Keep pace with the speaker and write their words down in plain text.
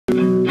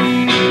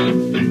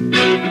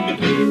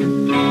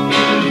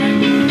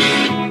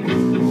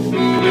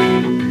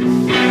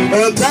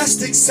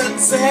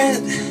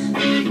sunset,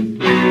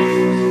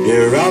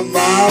 you're on my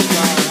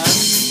mind.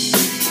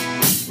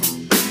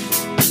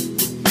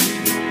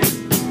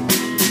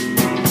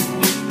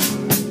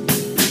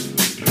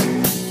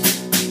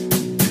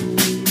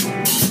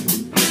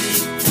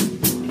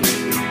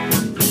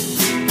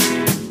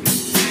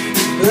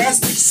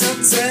 Plastic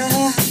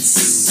sunsets,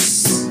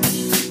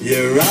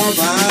 you're on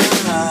my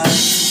mind.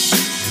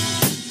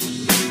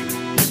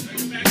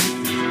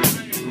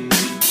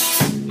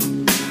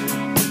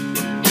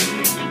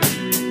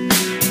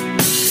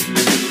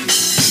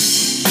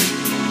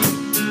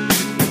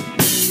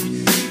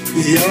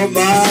 You're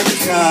my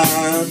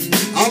kind.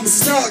 I'm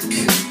stuck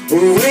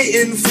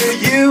waiting for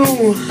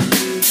you.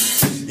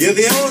 You're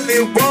the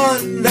only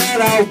one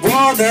that I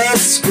wanna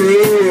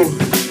screw.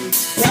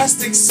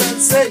 Plastic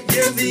sunset,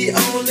 you're the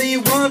only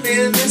one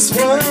in this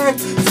world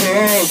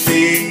for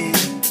me,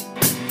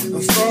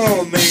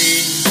 for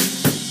me,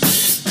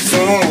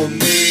 for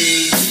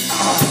me.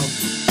 Oh.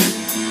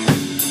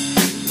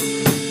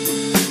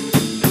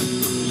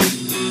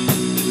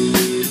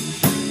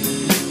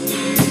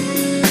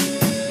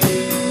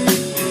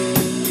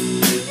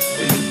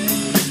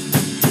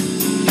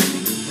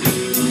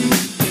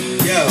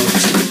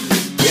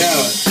 Yo,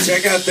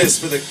 check out this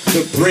for the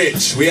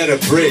bridge. We had a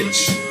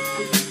bridge.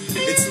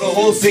 It's the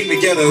whole thing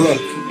together,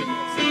 look.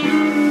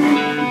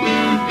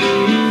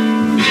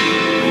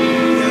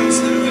 Yeah,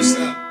 so anyway,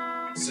 stop.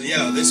 So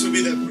yeah, this would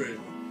be the bridge.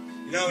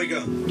 You know how we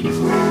go.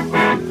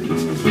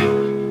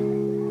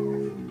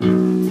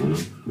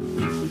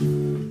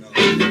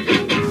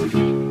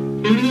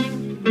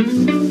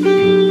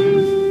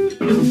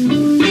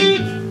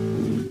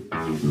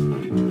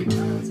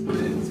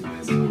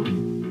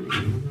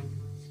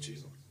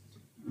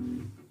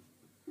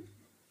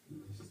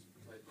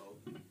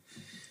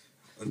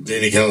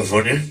 Dana,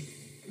 California.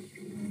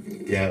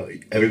 Yeah,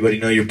 everybody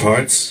know your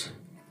parts.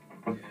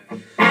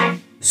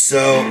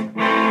 So,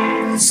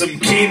 some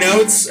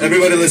keynotes.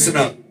 Everybody listen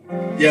up.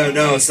 Yeah,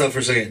 no, stop for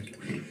a second.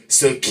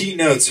 So,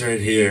 keynotes right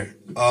here.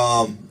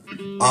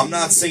 I'm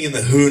not singing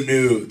the "Who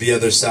Knew the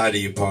Other Side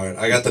of You" part.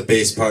 I got the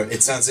bass part.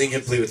 It sounds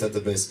incomplete without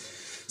the bass.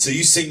 So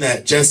you sing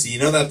that, Jesse. You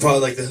know that part,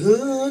 like the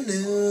 "Who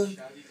Knew."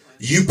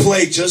 You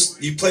play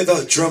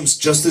the drums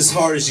just as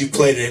hard as you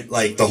played it,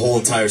 like the whole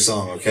entire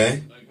song.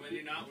 Okay.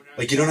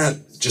 Like you don't have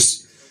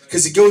just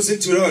because it goes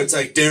into it. It's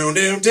like down,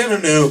 down,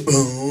 down, down,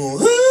 boom.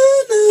 Who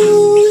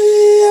knew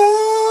the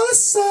other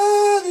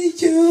side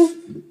of you?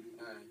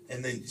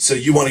 And then so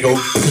you want to go.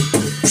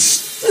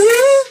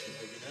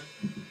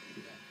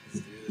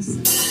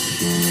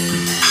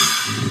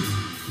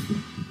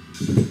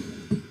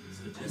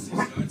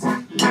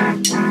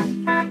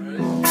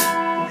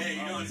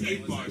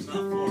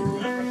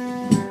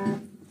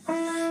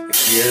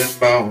 Getting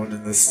born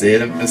in the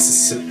state of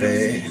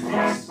Mississippi.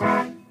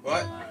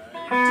 What?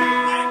 I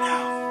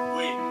know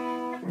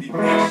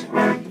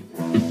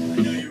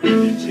you're in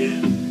the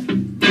gym.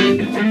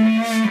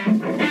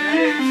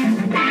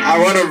 I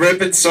want a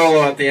ripping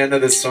solo at the end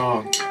of the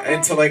song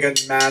into like a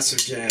massive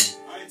jam.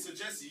 Alright, so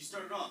Jesse, you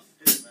started off.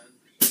 Hit it, man.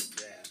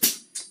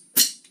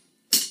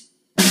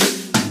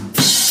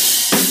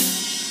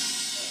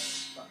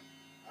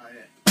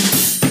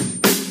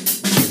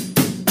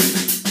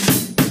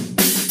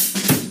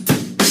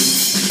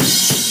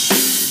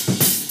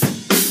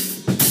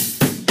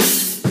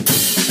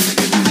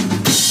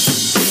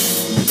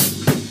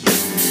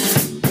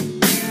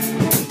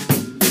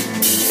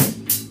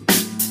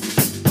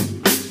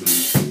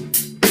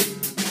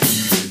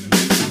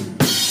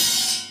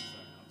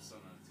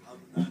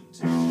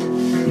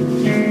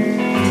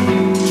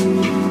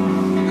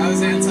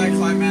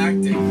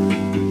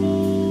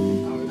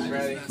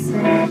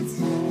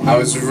 I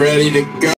was ready to go.